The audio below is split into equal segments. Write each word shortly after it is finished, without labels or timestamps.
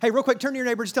Hey, real quick, turn to your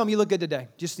neighbor and just tell them you look good today.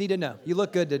 Just need to know. You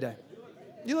look good today.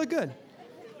 You look good.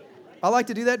 I like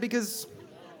to do that because,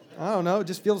 I don't know, it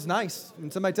just feels nice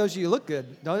when somebody tells you look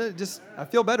good. Don't it? I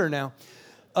feel better now.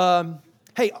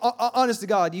 Hey, honest to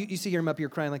God, you see him up here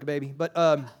crying like a baby, but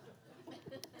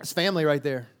it's family right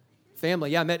there.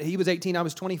 Family, yeah. He was 18, I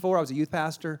was 24. I was a youth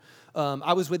pastor.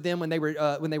 I was with them when they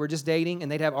were just dating,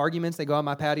 and they'd have arguments. They'd go on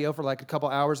my patio for like a couple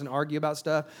hours and argue about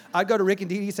stuff. I'd go to Rick and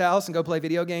Dee Dee's house and go play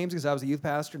video games because I was a youth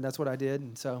pastor, and that's what I did.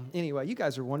 And so, anyway, you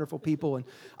guys are wonderful people, and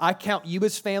I count you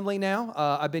as family now.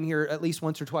 I've been here at least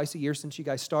once or twice a year since you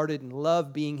guys started, and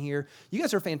love being here. You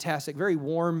guys are fantastic, very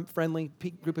warm, friendly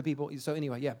group of people. So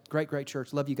anyway, yeah, great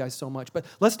church. Love you guys so much. But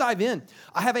let's dive in.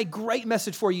 I have a great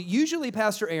message for you. Usually,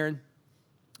 Pastor Aaron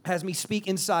has me speak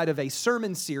inside of a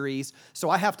sermon series,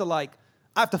 so I have to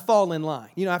fall in line.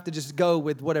 I have to just go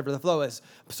with whatever the flow is.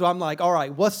 So I'm like, all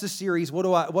right, what's the series? What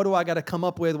do I got to come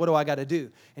up with? What do I got to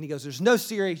do? And he goes, there's no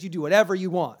series. You do whatever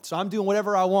you want. So I'm doing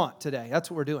whatever I want today.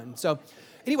 That's what we're doing. So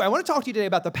anyway, I want to talk to you today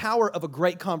about the power of a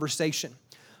great conversation.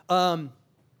 Have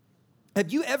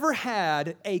you ever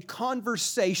had a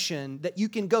conversation that you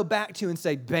can go back to and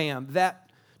say, bam, that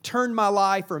turned my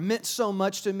life or meant so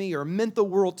much to me or meant the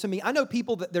world to me? I know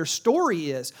people that their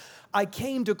story is, I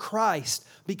came to Christ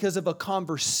because of a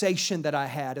conversation that I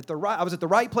had. I was at the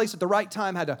right place at the right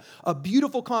time, had a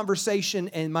beautiful conversation,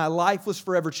 and my life was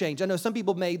forever changed. I know some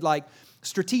people made like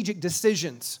strategic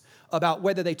decisions about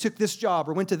whether they took this job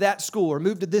or went to that school or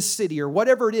moved to this city or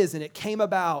whatever it is, and it came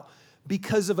about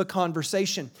because of a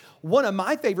conversation. One of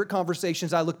my favorite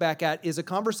conversations I look back at is a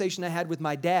conversation I had with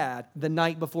my dad the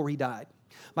night before he died.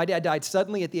 My dad died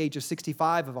suddenly at the age of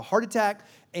 65 of a heart attack,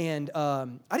 and I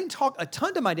didn't talk a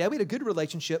ton to my dad. We had a good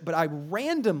relationship, but I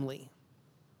randomly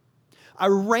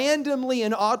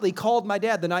and oddly called my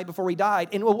dad the night before he died,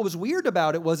 and what was weird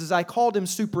about it was I called him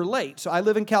super late. So I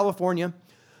live in California,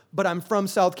 but I'm from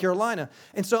South Carolina,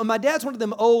 and so my dad's one of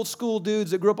them old school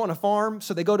dudes that grew up on a farm,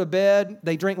 so they go to bed,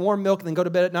 they drink warm milk, and then go to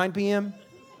bed at 9 p.m.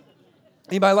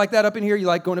 Anybody like that up in here? You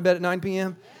like going to bed at 9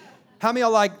 p.m.? How many of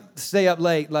y'all like stay up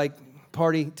late, like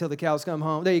party till the cows come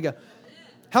home? There you go.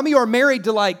 How many of you are married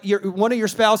to like one of your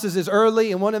spouses is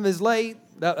early and one of them is late?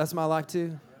 That's my life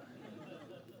too.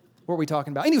 What are we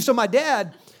talking about? Anyway, so my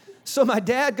dad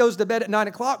goes to bed at 9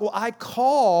 o'clock. Well, I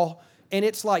call and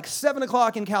it's like 7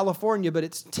 o'clock in California, but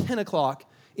it's 10 o'clock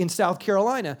in South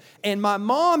Carolina. And my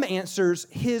mom answers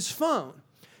his phone.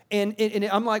 And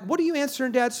I'm like, what are you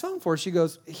answering Dad's phone for? She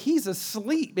goes, he's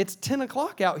asleep. It's 10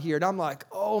 o'clock out here. And I'm like,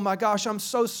 oh my gosh, I'm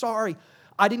so sorry.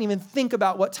 I didn't even think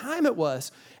about what time it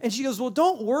was. And she goes, well,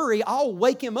 don't worry, I'll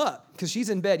wake him up. Because she's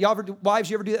in bed.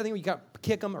 Wives, you ever do that thing where you got to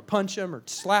kick him or punch him or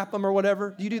slap him or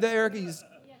whatever? Do you do that, Erica?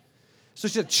 So she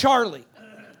said, Charlie,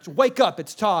 wake up,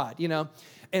 it's Todd,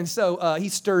 And so he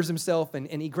stirs himself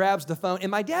and he grabs the phone. And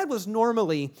my dad was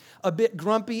normally a bit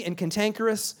grumpy and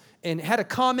cantankerous and had a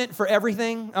comment for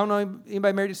everything. I don't know,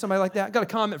 anybody married to somebody like that? Got a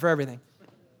comment for everything.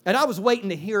 And I was waiting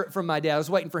to hear it from my dad. I was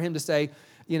waiting for him to say,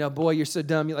 boy, you're so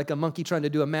dumb. You're like a monkey trying to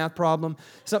do a math problem.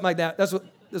 Something like that. That's what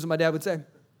my dad would say.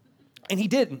 And he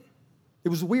didn't. It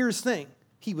was the weirdest thing.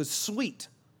 He was sweet.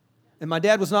 And my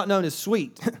dad was not known as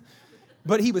sweet.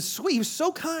 But he was sweet. He was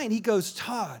so kind. He goes,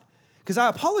 Todd, because I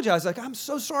apologized. Like, I'm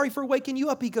so sorry for waking you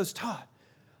up. He goes, Todd,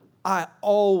 I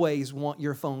always want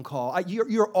your phone call. I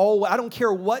don't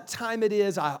care what time it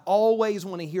is. I always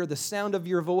want to hear the sound of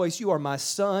your voice. You are my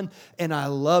son, and I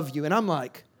love you. And I'm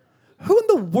like, who in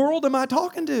the world am I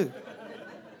talking to?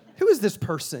 Who is this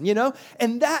person,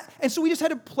 And so we just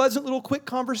had a pleasant little quick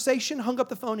conversation, hung up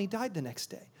the phone, he died the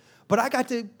next day. But I got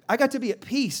to be at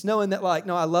peace knowing that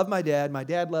no, I love my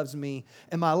dad loves me,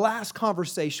 and my last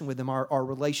conversation with him, our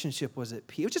relationship was at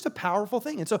peace. It was just a powerful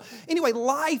thing. And so anyway,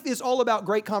 life is all about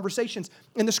great conversations.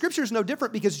 And the scripture is no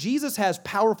different because Jesus has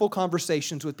powerful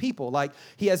conversations with people. Like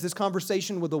he has this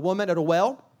conversation with a woman at a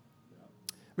well.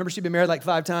 Remember, she'd been married like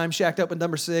 5 times, shacked up with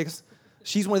number 6.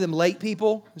 She's one of them late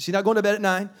people. She's not going to bed at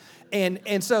 9.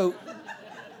 And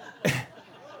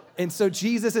so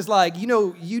Jesus is like,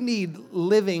 you need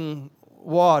living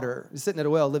water. He's sitting at a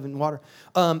well, living water.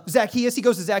 Zacchaeus, he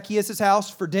goes to Zacchaeus' house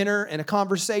for dinner and a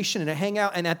conversation and a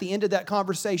hangout. And at the end of that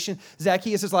conversation,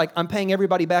 Zacchaeus is like, I'm paying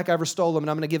everybody back I ever stole them, and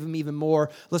I'm going to give them even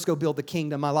more. Let's go build the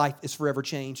kingdom. My life is forever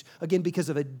changed. Again, because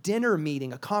of a dinner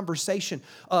meeting, a conversation.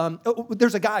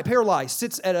 There's a guy paralyzed,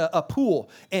 sits at a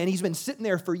pool, and he's been sitting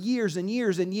there for years and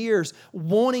years and years,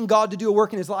 wanting God to do a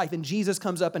work in his life. And Jesus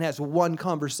comes up and has one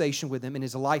conversation with him, and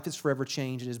his life is forever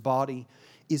changed, and his body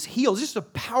is healed. It's just a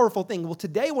powerful thing. Well,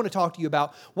 today I want to talk to you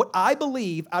about what I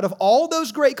believe, out of all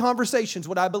those great conversations,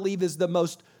 what I believe is the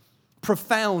most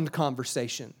profound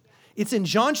conversation It's in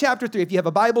John chapter 3. If you have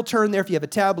a Bible, turn there. If you have a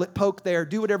tablet, poke there.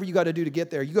 Do whatever you got to do to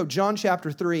get there. You go John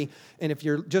chapter 3, and if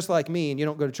you're just like me and you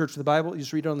don't go to church with the Bible, you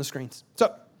just read it on the screens.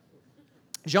 So,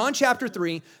 John chapter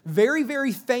 3, very,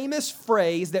 very famous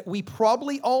phrase that we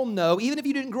probably all know. Even if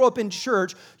you didn't grow up in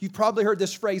church, you've probably heard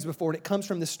this phrase before, and it comes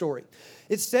from this story.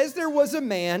 It says there was a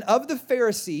man of the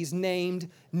Pharisees named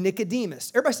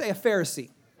Nicodemus. Everybody say a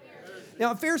Pharisee.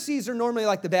 Now, Pharisees are normally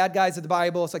like the bad guys of the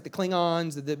Bible. It's like the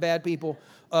Klingons, the bad people.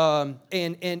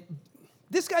 And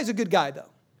this guy's a good guy, though.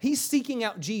 He's seeking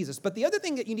out Jesus. But the other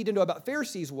thing that you need to know about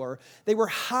Pharisees they were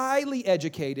highly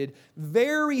educated,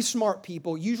 very smart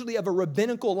people, usually of a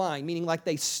rabbinical line, meaning like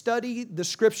they study the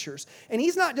scriptures. And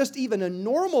he's not just even a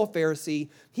normal Pharisee.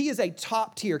 He is a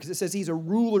top tier because it says he's a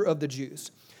ruler of the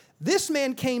Jews. This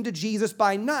man came to Jesus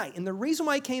by night. And the reason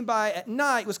why he came by at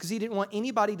night was because he didn't want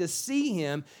anybody to see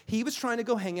him. He was trying to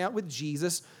go hang out with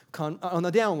Jesus on the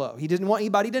down low. He didn't want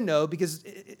anybody to know because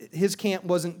his camp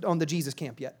wasn't on the Jesus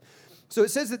camp yet. So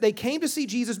it says that they came to see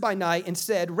Jesus by night and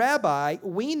said, Rabbi,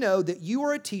 we know that you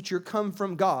are a teacher come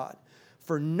from God,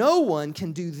 for no one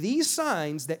can do these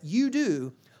signs that you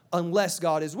do unless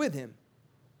God is with him.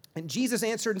 And Jesus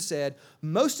answered and said,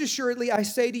 most assuredly I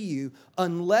say to you,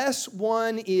 unless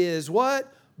one is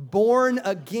what? Born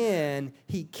again,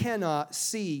 he cannot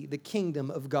see the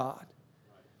kingdom of God.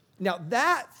 Now,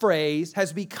 that phrase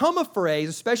has become a phrase,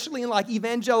 especially in like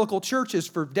evangelical churches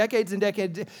for decades and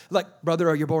decades. Like, brother,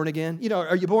 are you born again?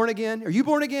 Are you born again? Are you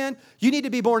born again? You need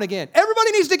to be born again.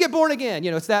 Everybody needs to get born again.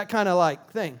 It's that kind of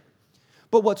like thing.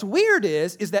 But what's weird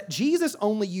is that Jesus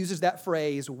only uses that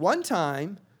phrase one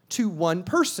time to one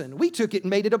person. We took it and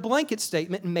made it a blanket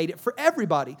statement and made it for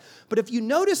everybody. But if you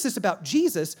notice this about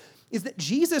Jesus, is that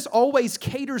Jesus always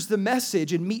caters the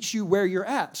message and meets you where you're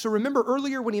at. So remember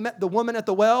earlier when he met the woman at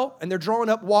the well and they're drawing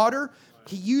up water,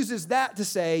 he uses that to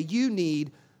say, you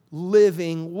need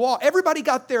living water. Everybody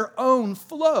got their own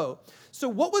flow. So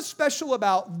what was special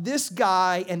about this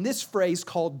guy and this phrase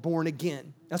called born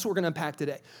again? That's what we're going to unpack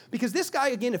today. Because this guy,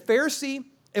 again, a Pharisee,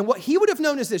 and what he would have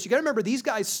known is this. You got to remember, these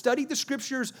guys studied the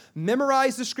scriptures,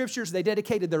 memorized the scriptures. They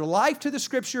dedicated their life to the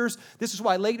scriptures. This is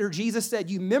why later Jesus said,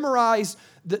 you memorize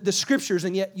the scriptures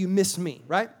and yet you miss me,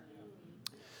 right?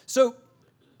 So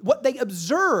what they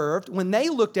observed when they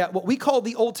looked at what we call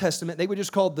the Old Testament, they would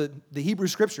just call the Hebrew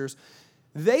scriptures,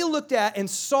 they looked at and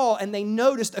saw and they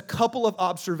noticed a couple of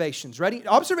observations. Ready?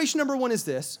 Observation number one is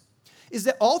this. Is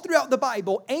that all throughout the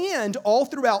Bible and all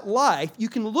throughout life, you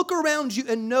can look around you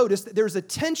and notice that there's a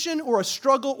tension or a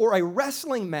struggle or a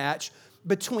wrestling match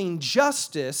between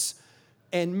justice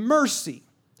and mercy.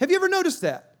 Have you ever noticed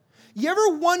that? You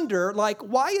ever wonder, like,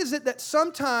 why is it that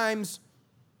sometimes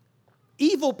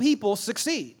evil people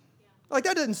succeed? Like,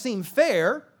 that doesn't seem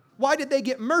fair. Why did they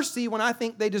get mercy when I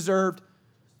think they deserved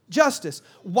justice?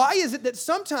 Why is it that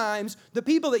sometimes the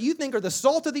people that you think are the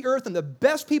salt of the earth and the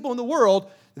best people in the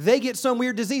world, they get some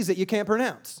weird disease that you can't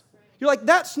pronounce? You're like,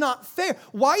 that's not fair.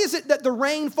 Why is it that the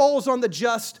rain falls on the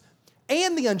just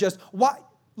and the unjust? Why?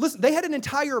 Listen, they had an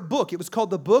entire book. It was called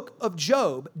the Book of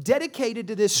Job, dedicated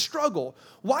to this struggle.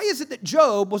 Why is it that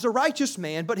Job was a righteous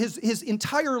man, but his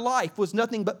entire life was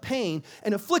nothing but pain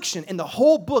and affliction? And the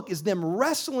whole book is them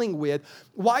wrestling with,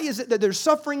 why is it that there's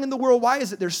suffering in the world? Why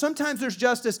is it sometimes there's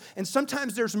justice and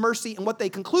sometimes there's mercy? And what they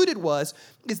concluded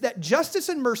is that justice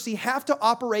and mercy have to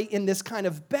operate in this kind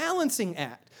of balancing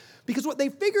act. Because what they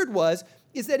figured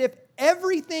is that if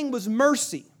everything was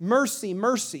mercy, mercy,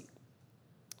 mercy,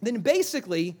 then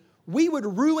basically we would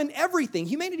ruin everything.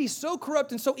 Humanity is so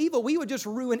corrupt and so evil, we would just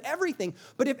ruin everything.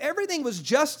 But if everything was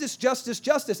justice, justice,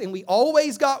 justice, and we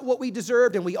always got what we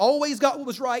deserved, and we always got what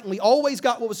was right, and we always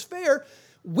got what was fair,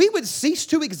 we would cease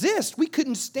to exist. We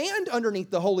couldn't stand underneath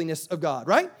the holiness of God,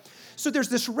 right? So there's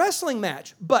this wrestling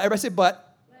match. But, everybody say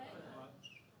but.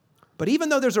 But even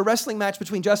though there's a wrestling match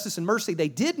between justice and mercy, they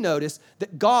did notice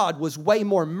that God was way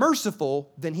more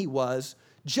merciful than he was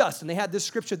just. And they had this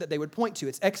scripture that they would point to.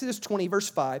 It's Exodus 20, verse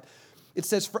 5. It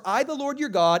says, for I, the Lord your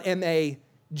God, am a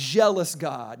jealous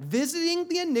God, visiting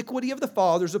the iniquity of the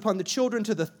fathers upon the children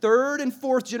to the third and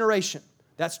fourth generation.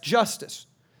 That's justice.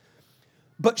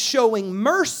 But showing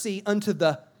mercy unto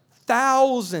the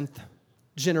 1,000th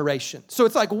generation. So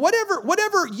it's like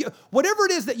whatever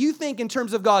it is that you think in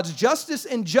terms of God's justice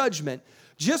and judgment,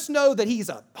 just know that he's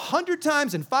 100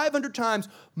 times and 500 times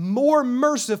more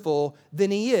merciful than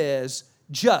he is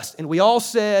just. And we all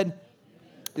said,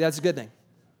 that's a good thing.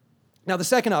 Now, the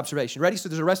second observation, ready? So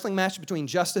there's a wrestling match between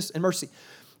justice and mercy.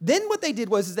 Then what they did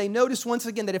was they noticed once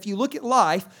again that if you look at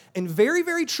life, and very,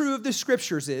 very true of the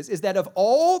scriptures is that of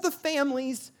all the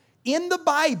families in the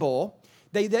Bible,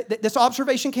 this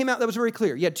observation came out that was very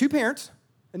clear. You had two parents,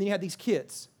 and then you had these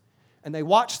kids. and they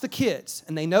watched the kids,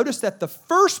 and they noticed that the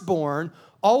firstborn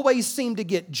always seemed to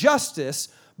get justice,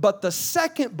 but the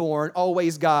secondborn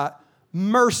always got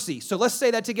mercy. So let's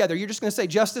say that together. You're just going to say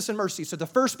justice and mercy. So the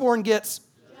firstborn gets,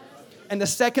 justice. And the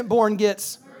secondborn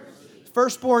gets, mercy.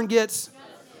 Firstborn gets,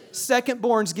 justice.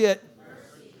 Secondborns get.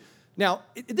 Mercy. Now,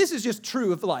 this is just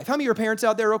true of life. How many of your parents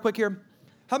out there, real quick here?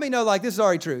 How many know, like, this is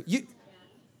already true?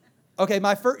 Okay,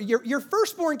 your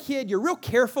firstborn kid, you're real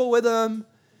careful with them.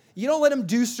 You don't let them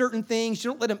do certain things.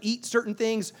 You don't let them eat certain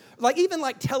things. Like, even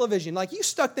like television. Like, you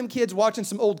stuck them kids watching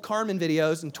some old Carmen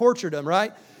videos and tortured them,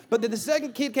 right? But then the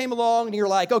second kid came along, and you're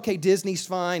like, okay, Disney's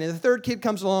fine. And the third kid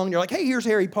comes along, and you're like, hey, here's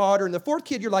Harry Potter. And the fourth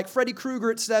kid, you're like, Freddy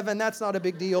Krueger at 7. That's not a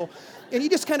big deal. And you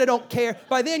just kind of don't care.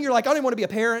 By then, you're like, I don't even want to be a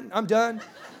parent. I'm done.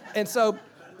 And so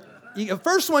the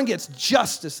first one gets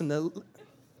justice, and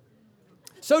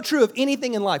so true of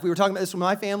anything in life. We were talking about this with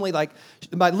my family. Like,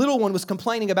 my little one was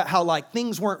complaining about how, like,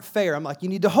 things weren't fair. I'm like, you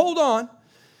need to hold on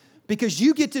because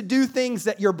you get to do things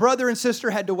that your brother and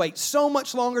sister had to wait so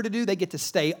much longer to do. They get to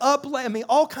stay up late. I mean,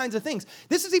 all kinds of things.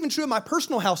 This is even true in my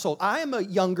personal household. I am a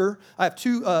younger. I have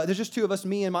two. There's just two of us,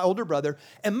 me and my older brother.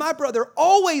 And my brother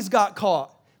always got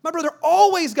caught. My brother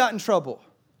always got in trouble.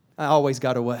 I always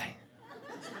got away.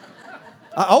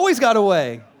 I always got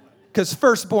away because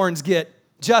firstborns get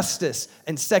justice,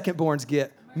 and secondborns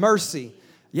get mercy.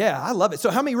 Yeah, I love it.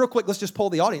 So how many, real quick, let's just poll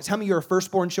the audience. How many of you are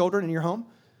firstborn children in your home?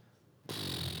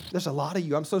 There's a lot of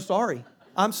you. I'm so sorry.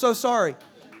 I'm so sorry.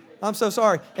 I'm so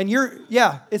sorry. And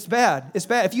it's bad. It's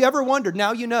bad. If you ever wondered,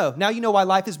 now you know. Now you know why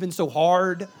life has been so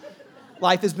hard.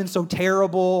 Life has been so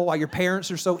terrible, why your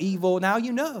parents are so evil. Now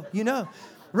you know. You know.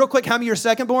 Real quick, how many of you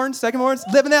are secondborns? Secondborns?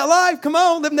 Living that life. Come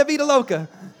on, living that vida loca.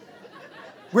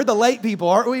 We're the late people,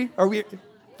 aren't we? Are we?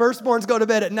 Firstborns go to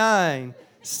bed at 9.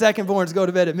 Secondborns go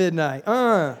to bed at midnight.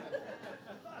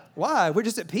 Why? We're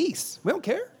just at peace. We don't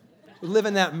care. We're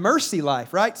living that mercy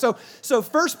life, right? So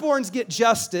firstborns get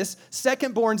justice.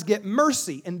 Secondborns get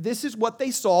mercy. And this is what they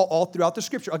saw all throughout the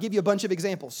scripture. I'll give you a bunch of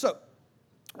examples. So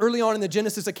early on in the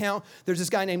Genesis account, there's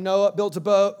this guy named Noah, builds a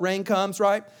boat, rain comes,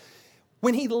 right?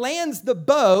 When he lands the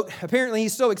boat, apparently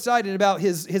he's so excited about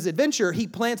his adventure, he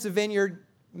plants a vineyard,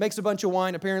 makes a bunch of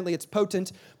wine. Apparently it's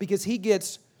potent because he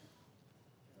gets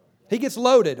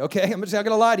loaded, okay? I'm just not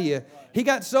going to lie to you. He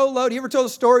got so loaded. You ever told a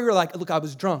story where like, look, I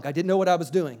was drunk. I didn't know what I was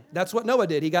doing. That's what Noah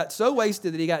did. He got so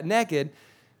wasted that he got naked.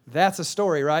 That's a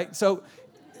story, right? So,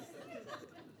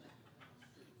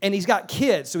 and he's got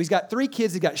kids. So he's got 3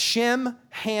 kids. He's got Shem,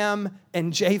 Ham,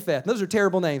 and Japheth. Those are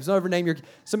terrible names. Don't ever name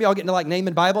some of y'all getting to like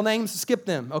naming Bible names. Skip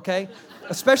them, okay?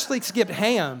 Especially skip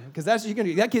Ham, because that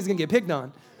kid's going to get picked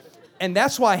on. And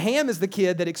that's why Ham is the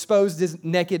kid that exposed his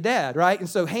naked dad, right? And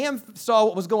so Ham saw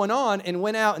what was going on and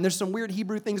went out, and there's some weird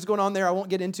Hebrew things going on there I won't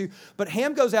get into, but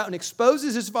Ham goes out and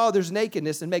exposes his father's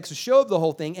nakedness and makes a show of the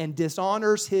whole thing and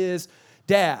dishonors his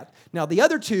dad. Now, the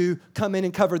other 2 come in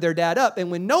and cover their dad up,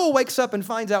 and when Noah wakes up and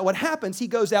finds out what happens, he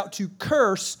goes out to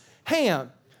curse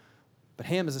Ham. But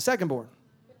Ham is a secondborn.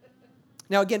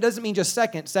 Now, again, it doesn't mean just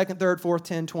second, third, fourth,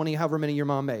 10, 20, however many your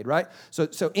mom made, right?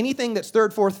 So anything that's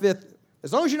third, fourth, fifth,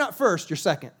 as long as you're not first, you're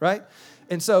second, right?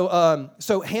 And so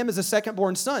Ham is a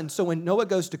second-born son. So when Noah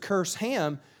goes to curse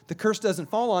Ham, the curse doesn't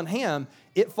fall on Ham.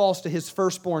 It falls to his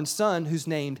firstborn son, who's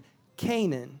named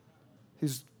Canaan,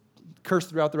 who's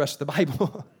cursed throughout the rest of the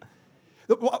Bible.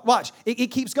 Watch, it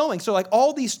keeps going. So like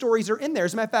all these stories are in there.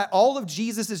 As a matter of fact, all of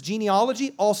Jesus'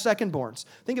 genealogy, all second-borns.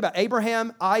 Think about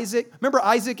Abraham, Isaac. Remember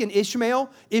Isaac and Ishmael?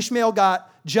 Ishmael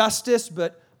got justice,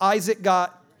 but Isaac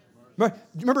got...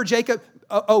 Remember Jacob?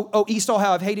 Oh, Esau,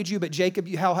 how I've hated you, but Jacob,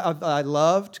 how I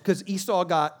loved. Because Esau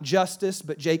got justice,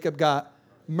 but Jacob got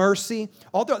mercy.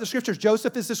 All throughout the scriptures,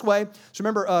 Joseph is this way. So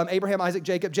remember Abraham, Isaac,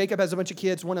 Jacob. Jacob has a bunch of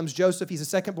kids. One of them's Joseph. He's a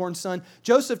second-born son.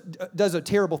 Joseph does a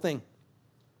terrible thing.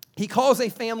 He calls a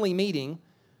family meeting,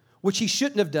 which he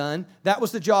shouldn't have done. That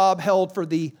was the job held for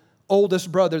the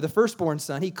oldest brother, the firstborn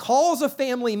son. He calls a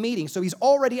family meeting, so he's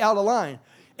already out of line.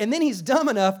 And then he's dumb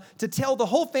enough to tell the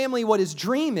whole family what his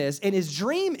dream is. And his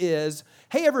dream is,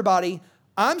 hey, everybody,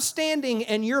 I'm standing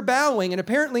and you're bowing, and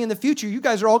apparently in the future, you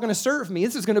guys are all going to serve me.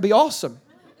 This is going to be awesome.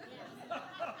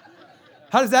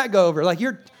 How does that go over? Like,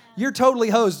 you're totally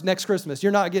hosed next Christmas.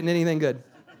 You're not getting anything good.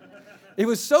 It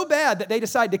was so bad that they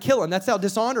decided to kill him. That's how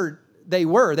dishonored they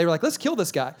were. They were like, let's kill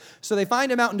this guy. So they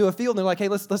find him out into a field, and they're like, hey,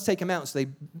 let's take him out. So they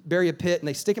bury a pit, and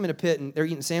they stick him in a pit, and they're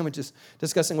eating sandwiches,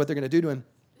 discussing what they're going to do to him.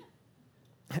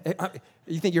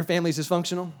 You think your family's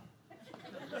dysfunctional?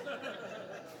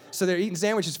 So they're eating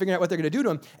sandwiches, figuring out what they're going to do to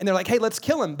him. And they're like, hey, let's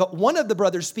kill him. But one of the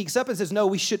brothers speaks up and says, no,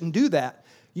 we shouldn't do that.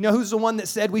 You know who's the one that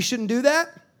said we shouldn't do that?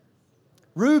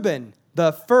 Reuben.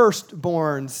 The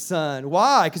firstborn son.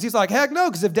 Why? Because he's like, heck no,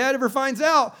 because if dad ever finds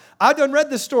out, I've done read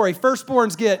this story.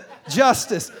 Firstborns get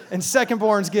justice and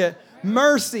secondborns get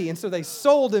mercy. And so they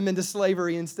sold him into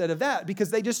slavery instead of that because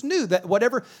they just knew that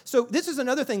whatever. So this is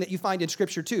another thing that you find in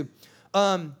Scripture too.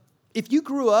 If you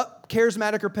grew up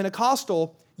charismatic or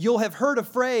Pentecostal, you'll have heard a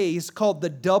phrase called the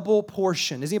double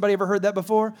portion. Has anybody ever heard that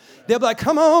before? They'll be like,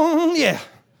 come on, yeah.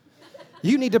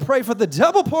 You need to pray for the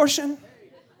double portion.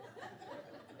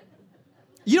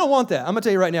 You don't want that. I'm going to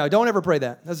tell you right now, don't ever pray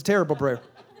that. That's a terrible prayer.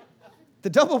 The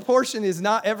double portion is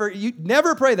not ever, you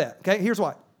never pray that, okay? Here's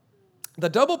why. The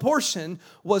double portion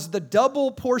was the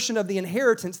double portion of the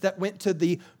inheritance that went to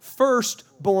the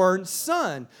firstborn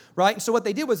son, right? So what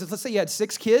they did was, let's say you had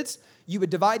 6 kids, you would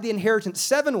divide the inheritance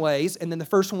 7 ways, and then the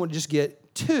first one would just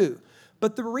get 2.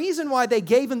 But the reason why they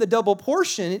gave him the double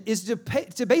portion is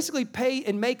to basically pay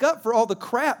and make up for all the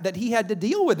crap that he had to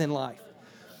deal with in life.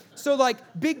 So like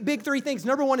big 3 things.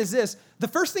 Number 1 is this. The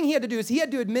first thing he had to do is he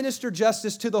had to administer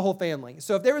justice to the whole family.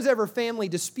 So if there was ever family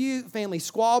dispute, family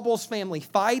squabbles, family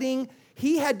fighting,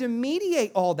 he had to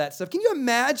mediate all that stuff. Can you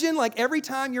imagine like every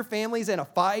time your family's in a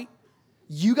fight,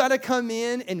 you got to come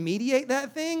in and mediate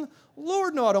that thing?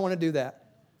 Lord, no, I don't want to do that.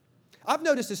 I've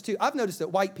noticed this too. I've noticed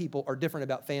that white people are different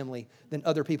about family than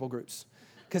other people groups.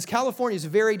 Because California is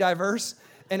very diverse,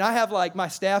 and I have like, my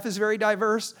staff is very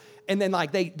diverse, and then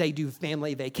like they do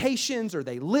family vacations, or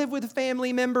they live with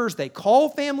family members, they call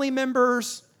family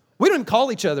members. We don't even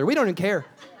call each other. We don't even care.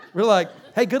 We're like,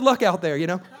 hey, good luck out there, you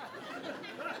know?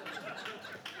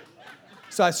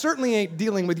 So I certainly ain't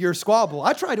dealing with your squabble.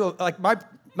 I try to, like,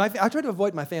 I try to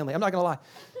avoid my family. I'm not going to lie.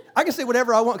 I can say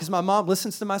whatever I want because my mom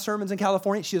listens to my sermons in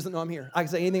California. She doesn't know I'm here. I can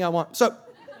say anything I want. So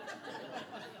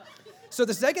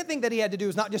the second thing that he had to do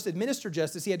is not just administer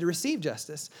justice, he had to receive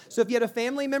justice. So if you had a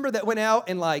family member that went out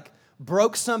and like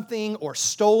broke something or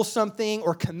stole something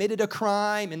or committed a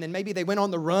crime and then maybe they went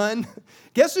on the run,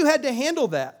 guess who had to handle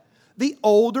that? The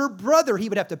older brother. He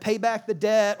would have to pay back the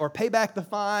debt or pay back the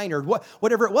fine or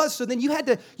whatever it was. So then you had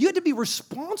to be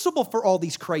responsible for all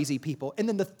these crazy people. And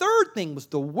then the third thing was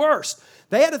the worst.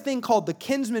 They had a thing called the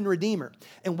kinsman redeemer.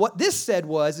 And what this said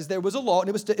is there was a law, and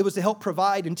it was to help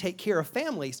provide and take care of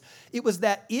families. It was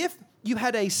that if you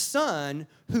had a son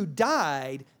who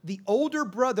died, the older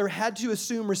brother had to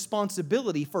assume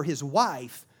responsibility for his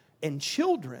wife and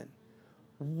children.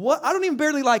 What? I don't even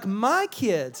barely like my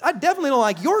kids. I definitely don't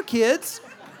like your kids.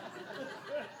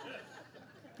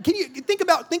 Can you think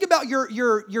about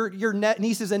your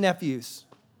nieces and nephews?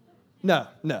 No,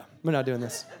 we're not doing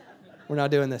this. We're not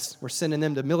doing this. We're sending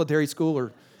them to military school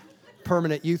or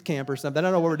permanent youth camp or something. I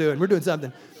don't know what we're doing. We're doing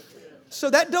something. So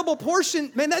that double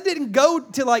portion, man, that didn't go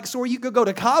to like so where you could go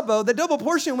to Cabo. The double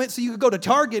portion went so you could go to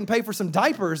Target and pay for some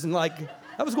diapers and like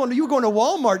you were going to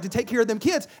Walmart to take care of them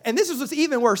kids. And this is what's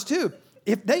even worse too.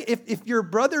 If your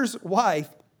brother's wife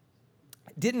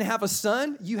didn't have a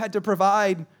son, you had to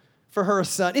provide for her a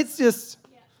son. It's just,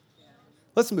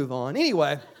 let's move on.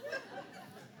 Anyway,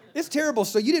 it's terrible.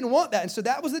 So you didn't want that. And so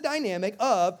that was the dynamic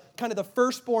of kind of the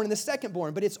firstborn and the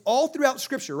secondborn. But it's all throughout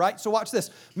Scripture, right? So watch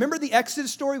this. Remember the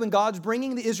Exodus story when God's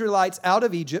bringing the Israelites out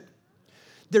of Egypt?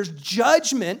 There's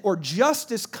judgment or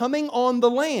justice coming on the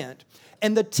land.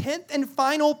 And the 10th and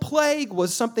final plague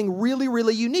was something really,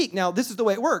 really unique. Now, this is the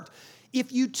way it worked.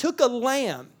 If you took a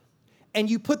lamb and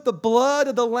you put the blood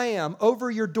of the lamb over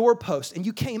your doorpost and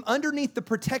you came underneath the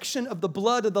protection of the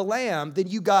blood of the lamb, then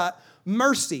you got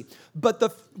mercy. But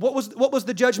what was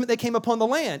the judgment that came upon the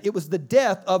land? It was the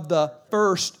death of the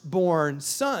firstborn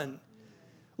son.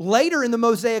 Later in the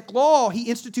Mosaic law, he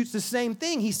institutes the same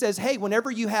thing. He says, hey, whenever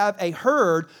you have a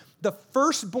herd, the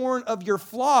firstborn of your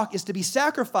flock is to be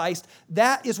sacrificed.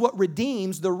 That is what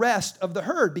redeems the rest of the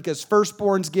herd because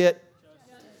firstborns get...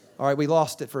 All right, we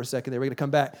lost it for a second there. We're going to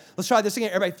come back. Let's try this again,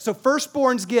 everybody. So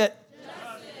firstborns get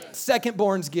justice.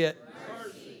 Secondborns get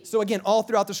mercy. So again, all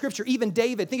throughout the Scripture, even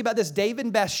David, think about this. David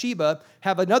and Bathsheba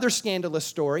have another scandalous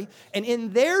story. And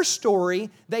in their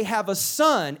story, they have a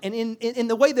son. And in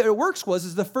the way that it works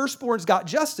is the firstborns got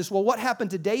justice. Well, what happened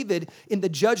to David in the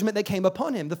judgment that came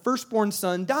upon him? The firstborn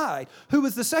son died. Who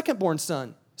was the secondborn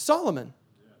son? Solomon.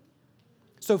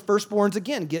 So firstborns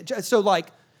again get justice. So like,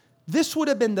 this would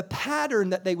have been the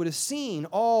pattern that they would have seen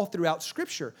all throughout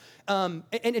Scripture. And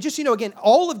just, again,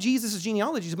 all of Jesus'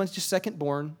 genealogy is a bunch of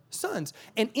second-born sons.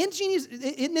 And in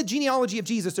the genealogy of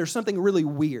Jesus, there's something really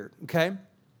weird, okay?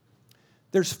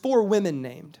 There's 4 women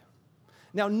named.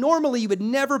 Now, normally you would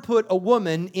never put a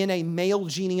woman in a male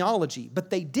genealogy,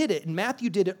 but they did it, and Matthew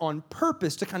did it on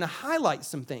purpose to kind of highlight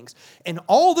some things. And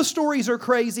all the stories are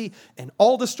crazy, and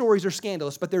all the stories are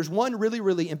scandalous, but there's one really,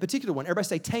 really in particular one. Everybody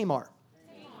say Tamar.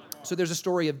 So there's a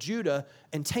story of Judah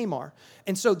and Tamar.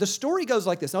 And so the story goes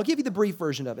like this. And I'll give you the brief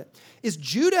version of it. Is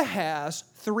Judah has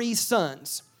 3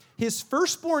 sons. His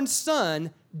firstborn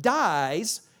son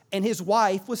dies, and his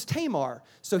wife was Tamar.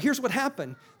 So here's what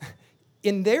happened.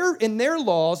 In their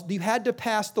laws, you had to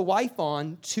pass the wife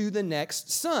on to the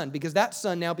next son because that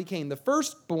son now became the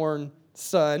firstborn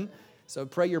son. So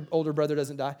pray your older brother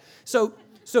doesn't die. So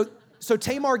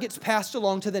Tamar gets passed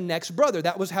along to the next brother.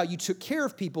 That was how you took care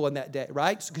of people in that day,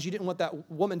 right? Because you didn't want that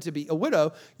woman to be a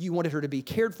widow. You wanted her to be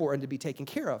cared for and to be taken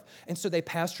care of. And so they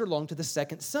passed her along to the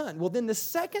second son. Well, then the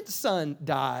second son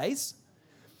dies,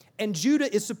 and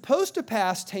Judah is supposed to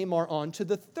pass Tamar on to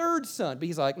the third son. But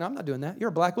he's like, no, I'm not doing that. You're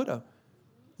a black widow.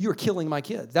 You're killing my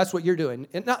kids. That's what you're doing.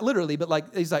 And not literally, but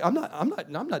like, he's like, I'm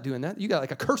not doing that. You got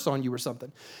like a curse on you or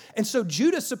something. And so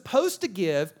Judah's supposed to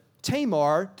give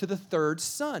Tamar to the third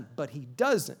son, but he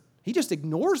doesn't. He just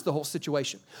ignores the whole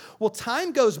situation. Well,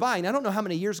 time goes by, and I don't know how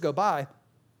many years go by,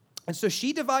 and so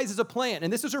she devises a plan,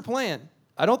 and this is her plan.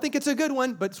 I don't think it's a good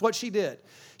one, but it's what she did.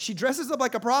 She dresses up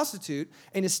like a prostitute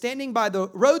and is standing by the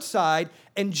roadside,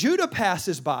 and Judah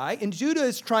passes by, and Judah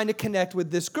is trying to connect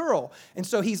with this girl. And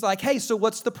so he's like, hey, so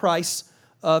what's the price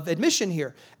of admission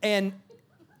here? And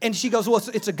she goes, well,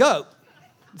 it's a goat.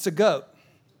 It's a goat.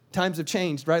 Times have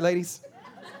changed, right, ladies?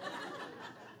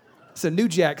 It's a New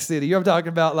Jack City. You know what I'm talking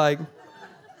about? Like,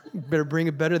 you better bring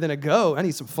it better than a goat. I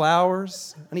need some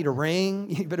flowers. I need a ring.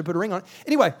 You better put a ring on it.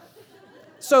 Anyway,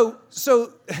 so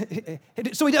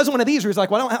he does one of these where he's like,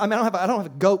 well, I don't have a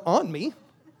goat on me.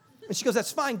 And she goes,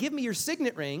 that's fine. Give me your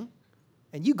signet ring,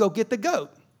 and you go get the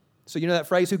goat. So you know that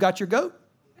phrase, who got your goat?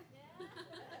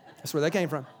 That's where that came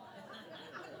from.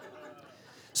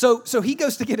 So he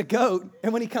goes to get a goat,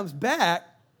 and when he comes back,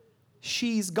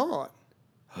 she's gone.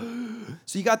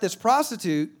 So you got this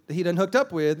prostitute that he done hooked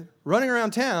up with running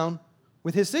around town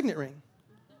with his signet ring.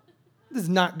 This is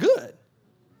not good.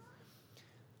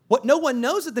 What no one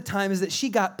knows at the time is that she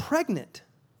got pregnant.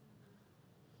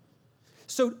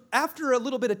 So after a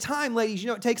little bit of time, ladies,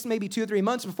 it takes maybe 2 or 3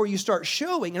 months before you start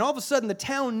showing. And all of a sudden, the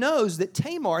town knows that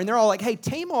Tamar, and they're all like, hey,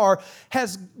 Tamar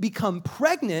has become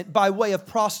pregnant by way of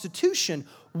prostitution.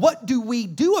 What do we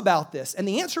do about this? And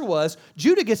the answer was,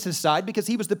 Judah gets to decide because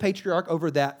he was the patriarch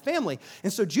over that family.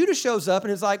 And so Judah shows up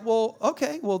and is like, well,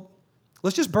 okay,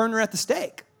 let's just burn her at the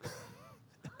stake.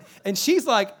 And she's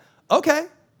like, okay,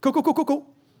 cool.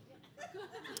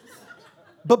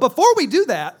 But before we do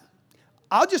that,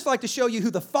 I'd just like to show you who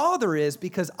the father is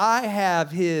because I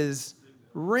have his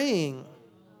ring.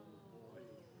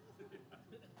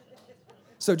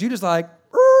 So Judah's like,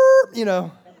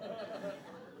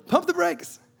 pump the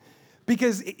brakes.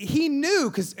 Because he knew,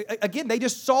 because again, they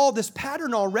just saw this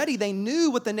pattern already. They knew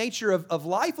what the nature of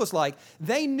life was like.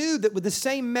 They knew that with the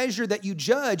same measure that you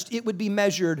judged, it would be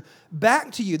measured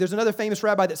back to you. There's another famous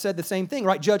rabbi that said the same thing,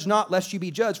 right? Judge not, lest you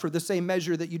be judged. For the same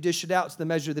measure that you dish it out, it's the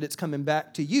measure that it's coming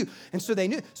back to you. And so they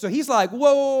knew. So he's like,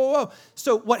 whoa.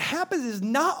 So what happens is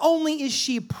not only is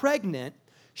she pregnant,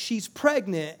 she's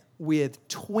pregnant with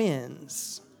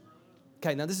twins.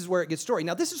 Okay, now this is where it gets story.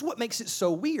 Now this is what makes it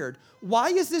so weird. Why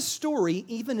is this story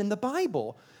even in the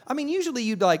Bible? I mean, usually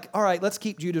you'd like, all right, let's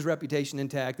keep Judah's reputation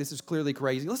intact. This is clearly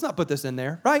crazy. Let's not put this in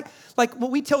there, right? Like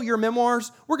when we tell your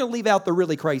memoirs, we're going to leave out the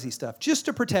really crazy stuff just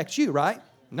to protect you, right?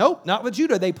 Nope, not with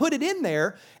Judah. They put it in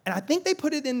there, and I think they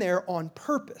put it in there on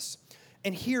purpose.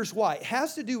 And here's why. It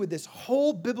has to do with this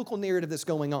whole biblical narrative that's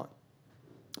going on.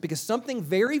 Because something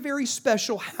very, very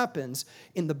special happens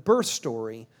in the birth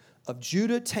story of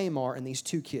Judah, Tamar, and these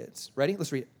 2 kids. Ready?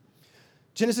 Let's read it.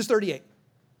 Genesis 38.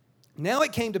 Now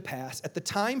it came to pass at the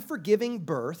time for giving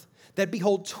birth that,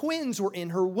 behold, twins were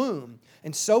in her womb.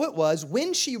 And so it was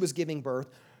when she was giving birth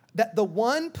that the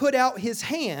one put out his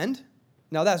hand.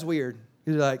 Now that's weird.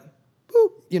 He's like,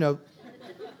 boop,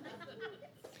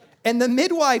 And the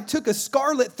midwife took a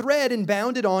scarlet thread and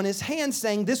bound it on his hand,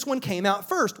 saying, this one came out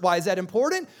first. Why is that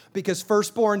important? Because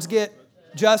firstborns get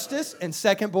justice and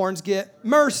secondborns get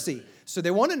mercy. So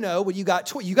they want to know, well, you got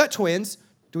twins.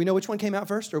 Do we know which one came out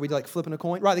first? Or are we like flipping a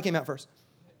coin? Right, they came out first.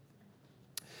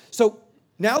 So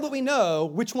now that we know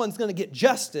which one's going to get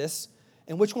justice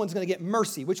and which one's going to get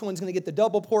mercy, which one's going to get the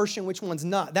double portion, which one's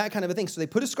not, that kind of a thing. So they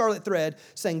put a scarlet thread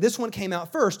saying this one came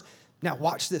out first. Now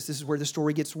watch this. This is where the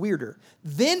story gets weirder.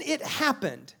 Then it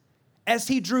happened as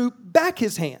he drew back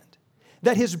his hand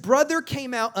that his brother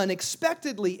came out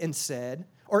unexpectedly and said,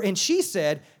 and she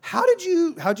said, how'd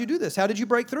you do this? How did you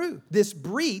break through? This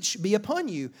breach be upon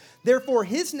you. Therefore,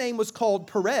 his name was called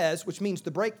Perez, which means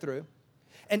the breakthrough.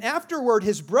 And afterward,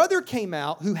 his brother came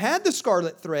out who had the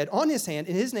scarlet thread on his hand,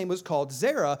 and his name was called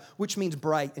Zerah, which means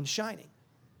bright and shining.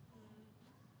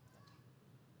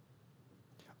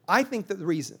 I think that the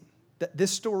reason that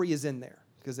this story is in there,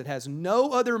 because it has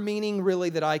no other meaning really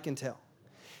that I can tell,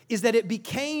 is that it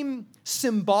became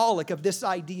symbolic of this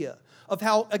idea of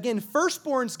how, again,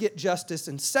 firstborns get justice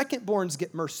and secondborns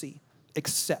get mercy,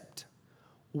 except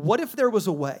what if there was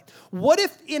a way? What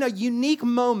if in a unique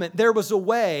moment there was a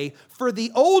way for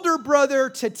the older brother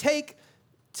to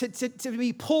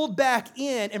be pulled back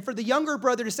in and for the younger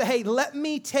brother to say, hey, let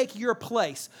me take your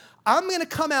place. I'm going to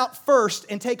come out first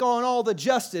and take on all the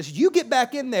justice. You get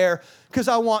back in there because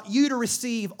I want you to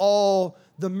receive all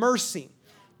the mercy.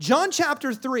 John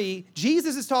chapter 3,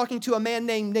 Jesus is talking to a man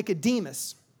named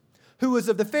Nicodemus, who was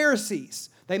of the Pharisees.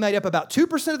 They made up about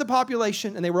 2% of the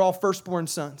population, and they were all firstborn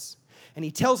sons. And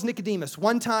he tells Nicodemus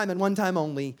one time and one time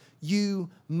only, you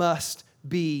must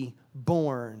be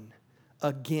born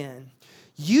again.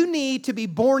 You need to be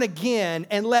born again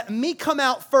and let me come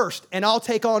out first and I'll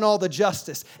take on all the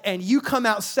justice. And you come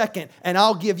out second and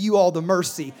I'll give you all the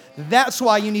mercy. That's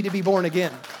why you need to be born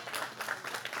again.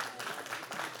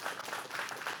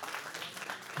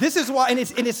 This is why, and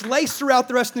it's laced throughout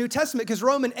the rest of the New Testament, because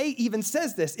Romans 8 even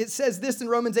says this. It says this in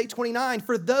Romans 8:29,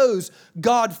 for those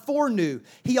God foreknew,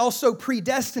 he also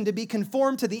predestined to be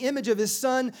conformed to the image of his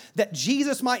Son, that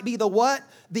Jesus might be the what?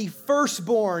 The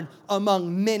firstborn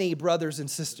among many brothers and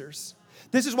sisters.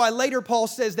 This is why later Paul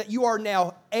says that you are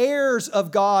now heirs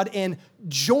of God and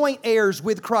joint heirs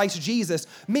with Christ Jesus,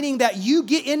 meaning that you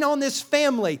get in on this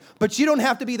family, but you don't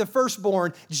have to be the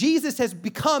firstborn. Jesus has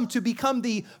become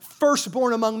the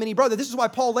firstborn among many brothers. This is why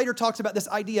Paul later talks about this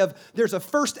idea of there's a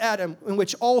first Adam in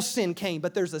which all sin came,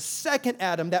 but there's a second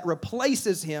Adam that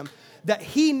replaces him, that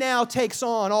he now takes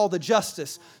on all the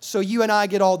justice, so you and I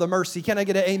get all the mercy. Can I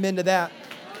get an amen to that?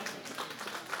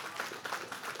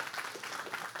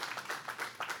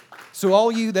 So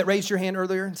all you that raised your hand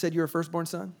earlier and said you're a firstborn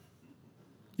son,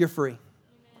 you're free.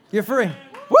 You're free.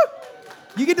 Woo!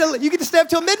 You get to stay up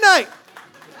till midnight.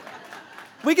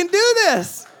 We can do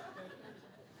this.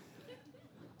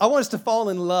 I want us to fall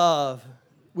in love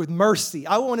with mercy.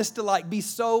 I want us to be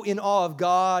so in awe of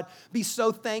God, be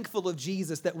so thankful of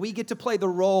Jesus that we get to play the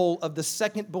role of the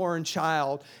second-born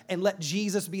child and let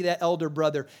Jesus be that elder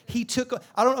brother. I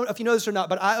don't know if you know this or not,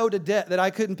 but I owed a debt that I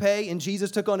couldn't pay, and Jesus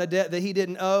took on a debt that he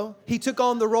didn't owe. He took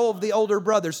on the role of the older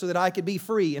brother so that I could be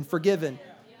free and forgiven.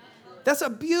 That's a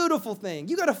beautiful thing.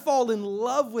 You got to fall in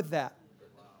love with that.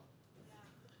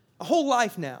 A whole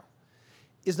life now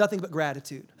is nothing but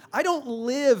gratitude. I don't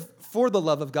live for the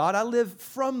love of God. I live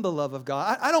from the love of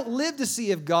God. I don't live to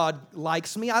see if God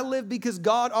likes me. I live because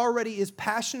God already is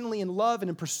passionately in love and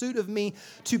in pursuit of me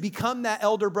to become that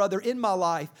elder brother in my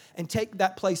life and take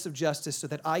that place of justice so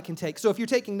that I can take. So if you're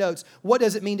taking notes, what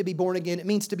does it mean to be born again? It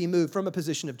means to be moved from a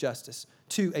position of justice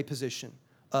to a position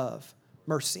of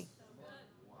mercy.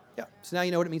 Yeah, so now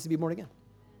you know what it means to be born again.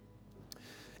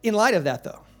 In light of that,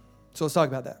 though, so let's talk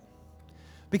about that.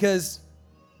 Because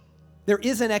there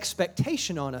is an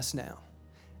expectation on us now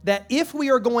that if we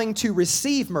are going to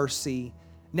receive mercy,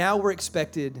 now we're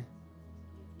expected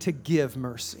to give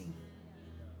mercy.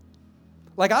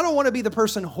 I don't want to be the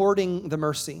person hoarding the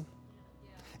mercy.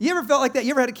 You ever felt like that?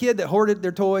 You ever had a kid that hoarded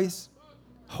their toys?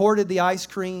 Hoarded the ice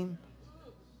cream?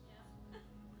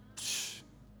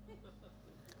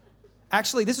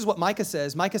 Actually, this is what Micah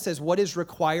says. Micah says, what is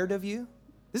required of you?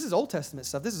 This is Old Testament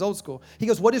stuff. This is old school. He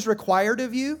goes, what is required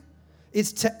of you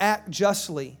is to act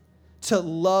justly, to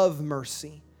love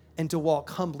mercy, and to walk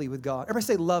humbly with God. Everybody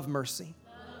say, love mercy.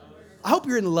 I hope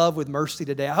you're in love with mercy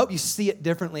today. I hope you see it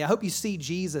differently. I hope you see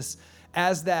Jesus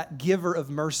as that giver of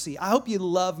mercy. I hope you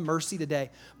love mercy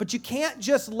today. But you can't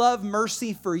just love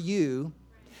mercy for you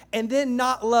and then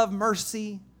not love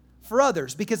mercy for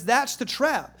others, because that's the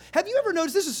trap. Have you ever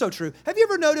noticed, this is so true, have you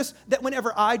ever noticed that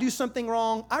whenever I do something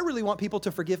wrong, I really want people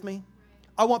to forgive me?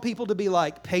 I want people to be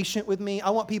patient with me.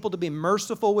 I want people to be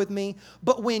merciful with me.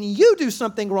 But when you do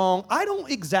something wrong, I don't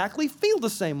exactly feel the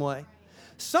same way.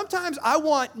 Sometimes I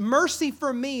want mercy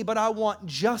for me, but I want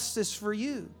justice for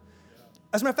you.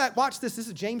 As a matter of fact, watch this.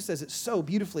 James says it so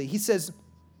beautifully. He says,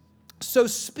 so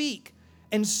speak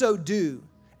and so do,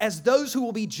 as those who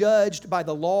will be judged by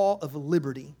the law of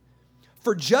liberty.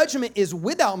 For judgment is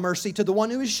without mercy to the one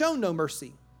who has shown no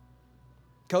mercy.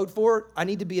 Code for it, I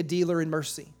need to be a dealer in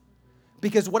mercy.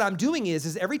 Because what I'm doing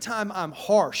is every time I'm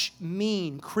harsh,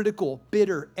 mean, critical,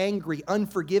 bitter, angry,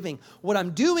 unforgiving, what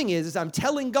I'm doing is I'm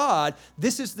telling God,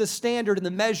 this is the standard and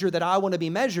the measure that I want to be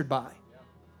measured by.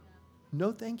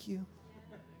 No, thank you.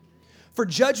 For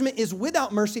judgment is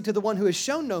without mercy to the one who has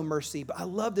shown no mercy. But I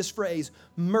love this phrase,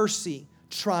 mercy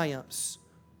triumphs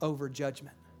over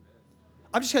judgment.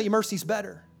 I'm just telling you, mercy's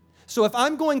better. So if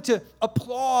I'm going to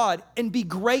applaud and be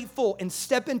grateful and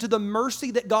step into the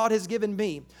mercy that God has given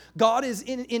me, God is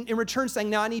in return saying,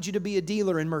 now I need you to be a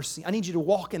dealer in mercy. I need you to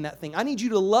walk in that thing. I need you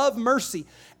to love mercy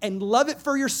and love it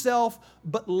for yourself,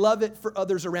 but love it for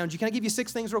others around you. Can I give you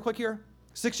 6 things real quick here?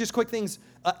 6 just quick things,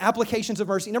 applications of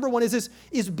mercy. Number 1 is this,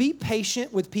 is be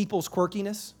patient with people's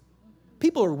quirkiness.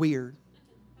 People are weird.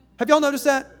 Have y'all noticed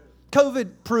that?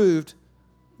 COVID proved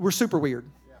we're super weird.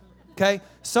 Okay?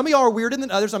 Some of y'all are weirder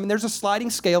than others. I mean, there's a sliding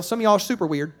scale. Some of y'all are super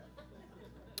weird.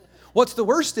 What's the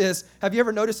worst is, have you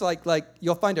ever noticed like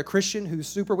you'll find a Christian who's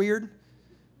super weird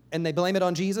and they blame it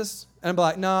on Jesus? And I'm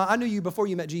like, nah, I knew you before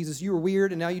you met Jesus. You were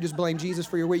weird and now you just blame Jesus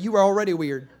for your weird. You were already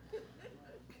weird.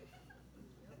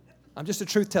 I'm just a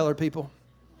truth teller, people.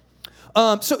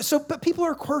 But people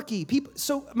are quirky.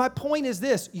 So my point is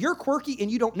this, you're quirky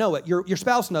and you don't know it. Your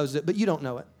spouse knows it, but you don't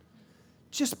know it.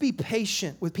 Just be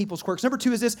patient with people's quirks. Number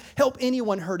 2 is this, help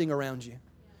anyone hurting around you.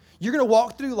 You're going to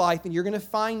walk through life and you're going to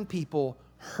find people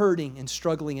hurting and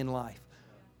struggling in life.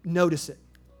 Notice it.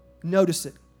 Notice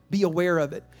it. Be aware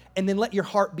of it. And then let your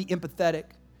heart be empathetic.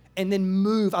 And then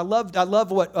move. I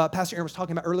love what Pastor Aaron was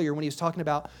talking about earlier when he was talking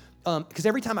about, because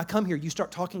every time I come here, you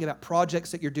start talking about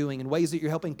projects that you're doing and ways that you're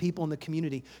helping people in the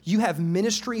community. You have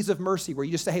ministries of mercy where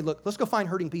you just say, hey, look, let's go find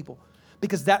hurting people.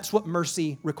 Because that's what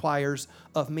mercy requires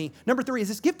of me. Number 3 is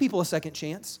this, give people a second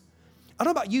chance. I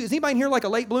don't know about you. Is anybody in here like a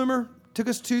late bloomer? Took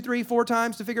us 2, 3, 4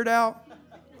 times to figure it out?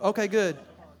 Okay, good.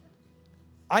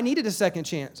 I needed a second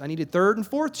chance. I needed 3rd and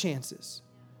 4th chances.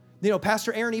 You know,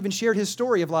 Pastor Aaron even shared his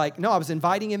story of like, no, I was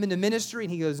inviting him into ministry,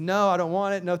 and he goes, no, I don't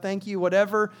want it. No, thank you,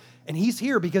 whatever. And he's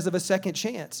here because of a second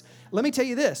chance. Let me tell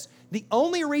you this. The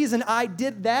only reason I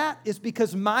did that is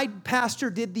because my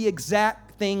pastor did the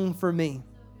exact thing for me.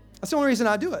 That's the only reason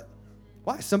I do it.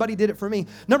 Why? Somebody did it for me.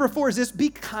 Number 4 is this, be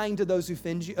kind to those who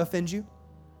offend you.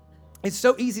 It's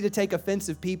so easy to take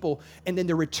offensive people and then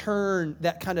to return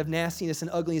that kind of nastiness and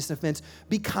ugliness and offense.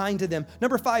 Be kind to them.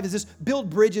 Number 5 is this,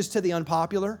 build bridges to the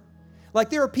unpopular.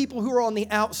 Like there are people who are on the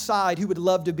outside who would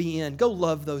love to be in. Go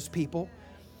love those people.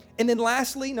 And then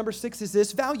lastly, number 6 is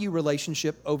this, value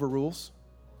relationship over rules.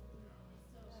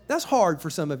 That's hard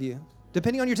for some of you.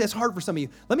 Depending on your test, it's hard for some of you.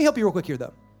 Let me help you real quick here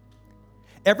though.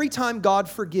 Every time God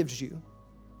forgives you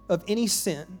of any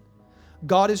sin,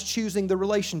 God is choosing the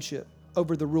relationship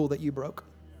over the rule that you broke.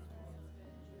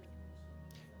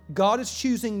 God is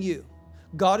choosing you.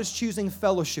 God is choosing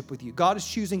fellowship with you. God is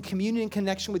choosing communion and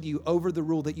connection with you over the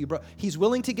rule that you broke. He's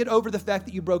willing to get over the fact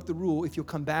that you broke the rule if you'll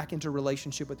come back into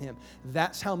relationship with Him.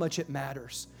 That's how much it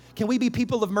matters. Can we be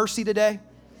people of mercy today?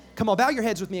 Come on, bow your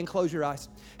heads with me and close your eyes.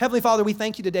 Heavenly Father, we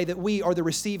thank you today that we are the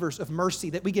receivers of mercy,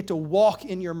 that we get to walk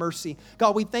in your mercy.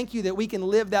 God, we thank you that we can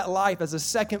live that life as a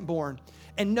second-born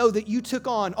and know that you took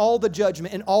on all the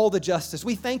judgment and all the justice.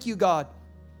 We thank you, God,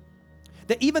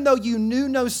 that even though you knew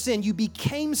no sin, you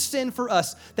became sin for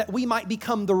us that we might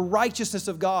become the righteousness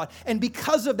of God. And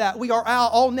because of that, we are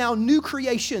all now new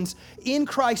creations in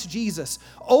Christ Jesus.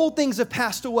 Old things have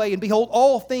passed away, and behold,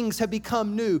 all things have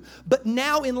become new. But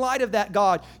now in light of that,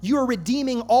 God, you are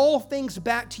redeeming all things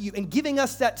back to you and giving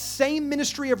us that same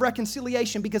ministry of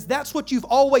reconciliation, because that's what you've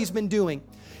always been doing.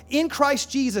 In Christ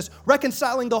Jesus,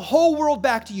 reconciling the whole world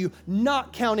back to you,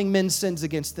 not counting men's sins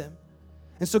against them.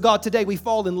 And so, God, today we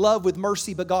fall in love with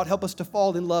mercy, but God, help us to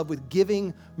fall in love with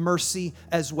giving mercy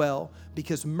as well,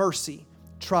 because mercy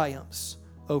triumphs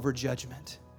over judgment.